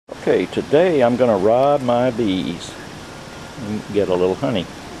Okay, today I'm going to rob my bees and get a little honey.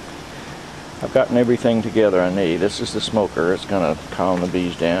 I've gotten everything together I need. This is the smoker. It's going to calm the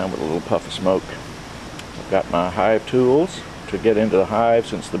bees down with a little puff of smoke. I've got my hive tools to get into the hive,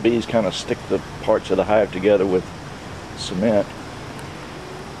 since the bees kind of stick the parts of the hive together with cement.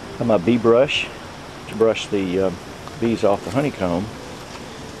 I've my bee brush to brush the bees off the honeycomb.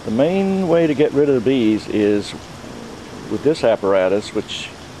 The main way to get rid of the bees is with this apparatus, which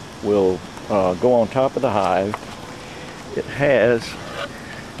will go on top of the hive. It has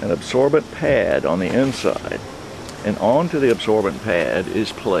an absorbent pad on the inside, and onto the absorbent pad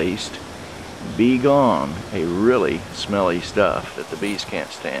is placed Bee Gone, a really smelly stuff that the bees can't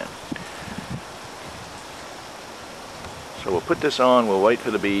stand. So we'll put this on, we'll wait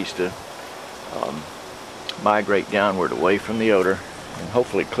for the bees to migrate downward away from the odor and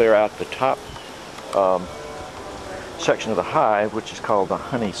hopefully clear out the top section of the hive, which is called the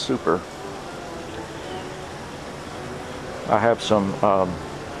honey super. I have some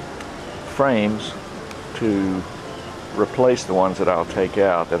frames to replace the ones that I'll take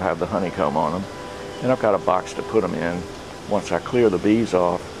out that have the honeycomb on them, and I've got a box to put them in. Once I clear the bees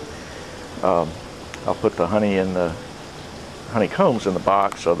off, I'll put the honey in the honeycombs in the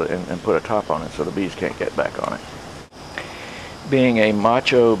box and put a top on it so the bees can't get back on it. Being a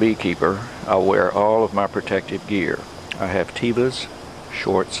macho beekeeper, I'll wear all of my protective gear. I have Tevas,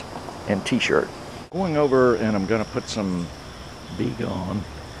 shorts, and t-shirt. Going over, and I'm going to put some Bee Gone,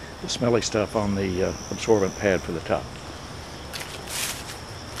 the smelly stuff, on the absorbent pad for the top.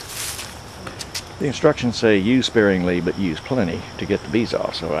 The instructions say use sparingly but use plenty to get the bees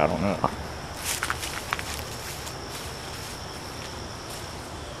off, so I don't know.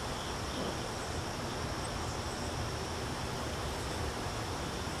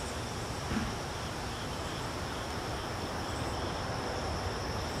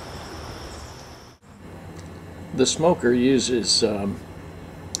 The smoker uses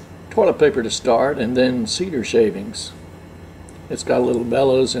toilet paper to start, and then cedar shavings. It's got a little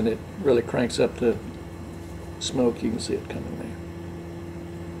bellows, and it really cranks up the smoke. You can see it coming there.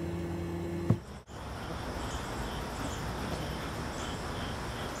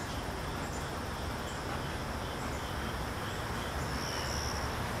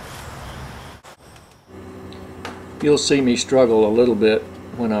 You'll see me struggle a little bit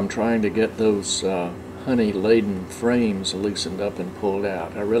when I'm trying to get those honey-laden frames loosened up and pulled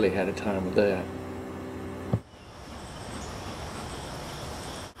out. I really had a time with that.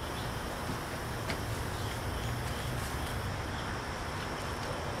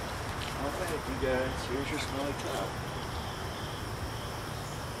 Well, thank you guys. Here's your smelly top.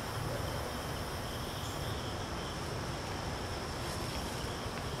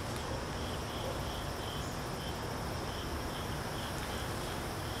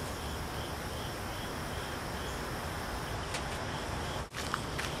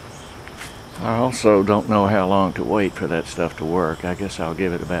 I also don't know how long to wait for that stuff to work. I guess I'll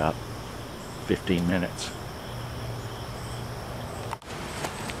give it about 15 minutes.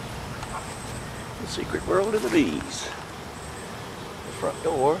 The secret world of the bees. The front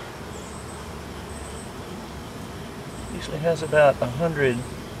door usually has about 100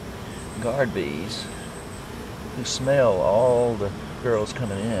 guard bees who smell all the girls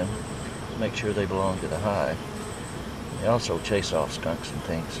coming in to make sure they belong to the hive. They also chase off skunks and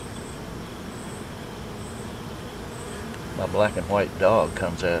things. My black and white dog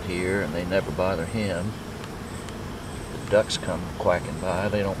comes out here, and they never bother him. The ducks come quacking by.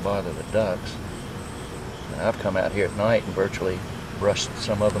 They don't bother the ducks. And I've come out here at night and virtually brushed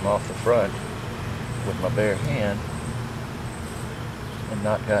some of them off the front with my bare hand and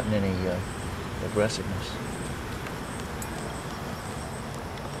not gotten any aggressiveness.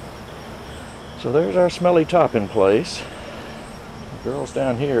 So there's our smelly top in place. The girls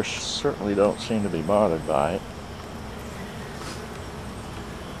down here certainly don't seem to be bothered by it.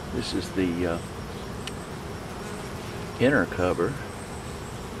 This is the inner cover,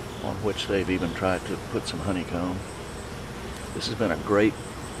 on which they've even tried to put some honeycomb. This has been a great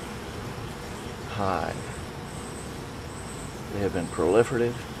hive. They have been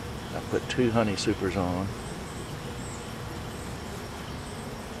proliferative. I put 2 honey supers on.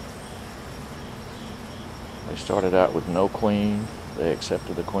 They started out with no queen. They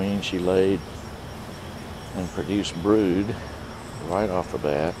accepted the queen. She laid and produced brood right off the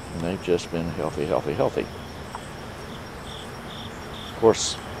bat, and they've just been healthy, healthy, healthy. Of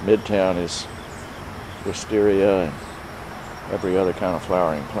course, Midtown is wisteria and every other kind of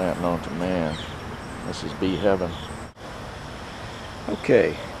flowering plant known to man. This is bee heaven.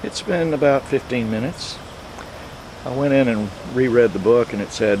 Okay, it's been about 15 minutes. I went in and reread the book, and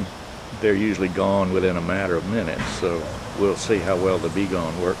it said they're usually gone within a matter of minutes, so we'll see how well the Be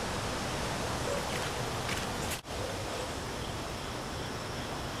Gone work.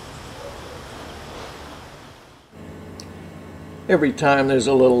 Every time there's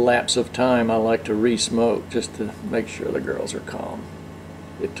a little lapse of time, I like to re-smoke just to make sure the girls are calm.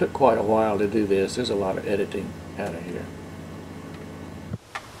 It took quite a while to do this. There's a lot of editing out of here.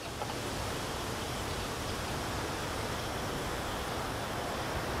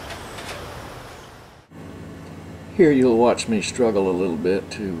 Here you'll watch me struggle a little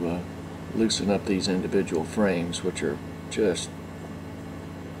bit to loosen up these individual frames, which are just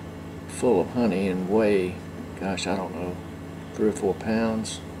full of honey and weigh, gosh, I don't know, 3 or 4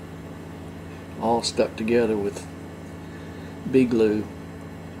 pounds, all stuck together with bee glue.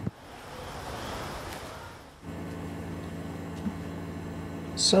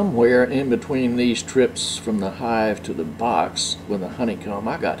 Somewhere in between these trips from the hive to the box with the honeycomb,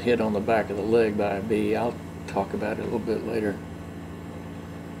 I got hit on the back of the leg by a bee. I'll talk about it a little bit later.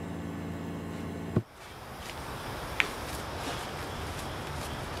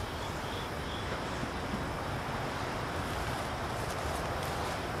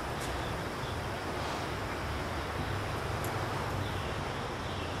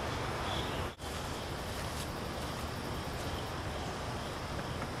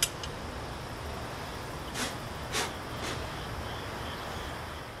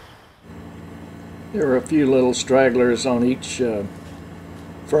 There were a few little stragglers on each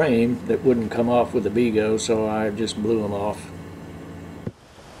frame that wouldn't come off with the BeGo, so I just blew them off.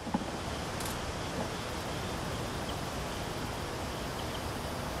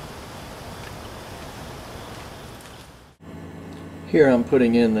 Here I'm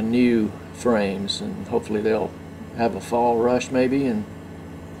putting in the new frames, and hopefully they'll have a fall rush maybe and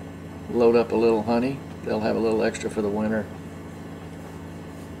load up a little honey. They'll have a little extra for the winter.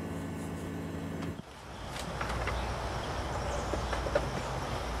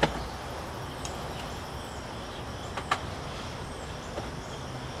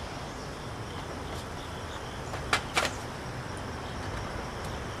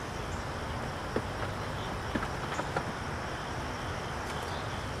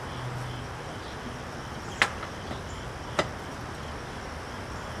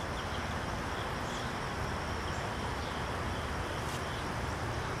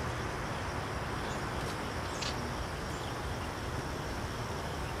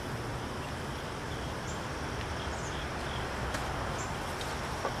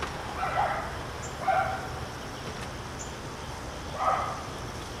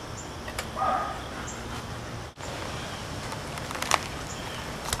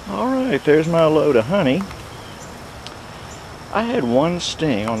 Alright, there's my load of honey. I had one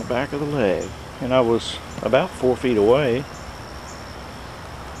sting on the back of the leg, and I was about 4 feet away.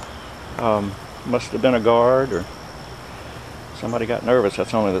 Must have been a guard or somebody got nervous.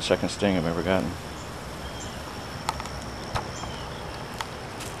 That's only the second sting I've ever gotten.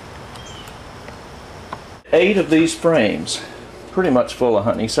 Eight of these frames, pretty much full of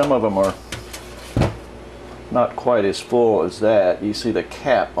honey. Some of them are not quite as full as that. You see the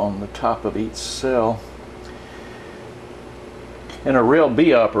cap on the top of each cell. In a real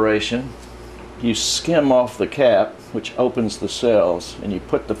bee operation, you skim off the cap, which opens the cells, and you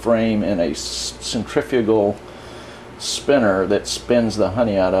put the frame in a centrifugal spinner that spins the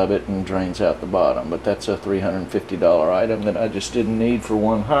honey out of it and drains out the bottom. But that's a $350 item that I just didn't need for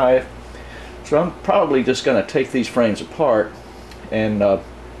one hive. So I'm probably just going to take these frames apart and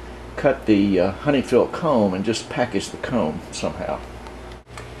cut the honey-filled comb and just package the comb somehow.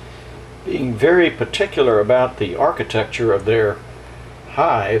 Being very particular about the architecture of their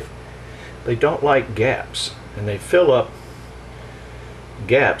hive, they don't like gaps, and they fill up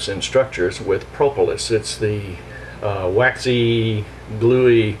gaps in structures with propolis. It's the waxy,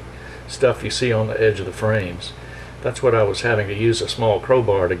 gluey stuff you see on the edge of the frames. That's what I was having to use a small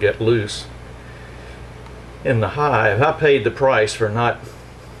crowbar to get loose in the hive. I paid the price for not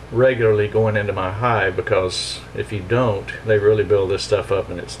regularly going into my hive, because if you don't, they really build this stuff up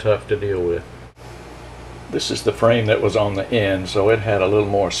and it's tough to deal with. This is the frame that was on the end, so it had a little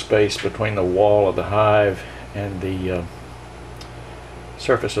more space between the wall of the hive and the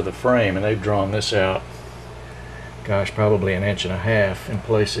surface of the frame, and they've drawn this out, gosh, probably 1.5 inches in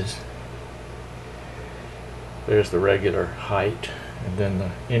places. There's the regular height, and then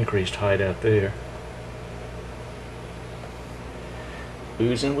the increased height out there.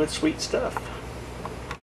 Oozing with sweet stuff.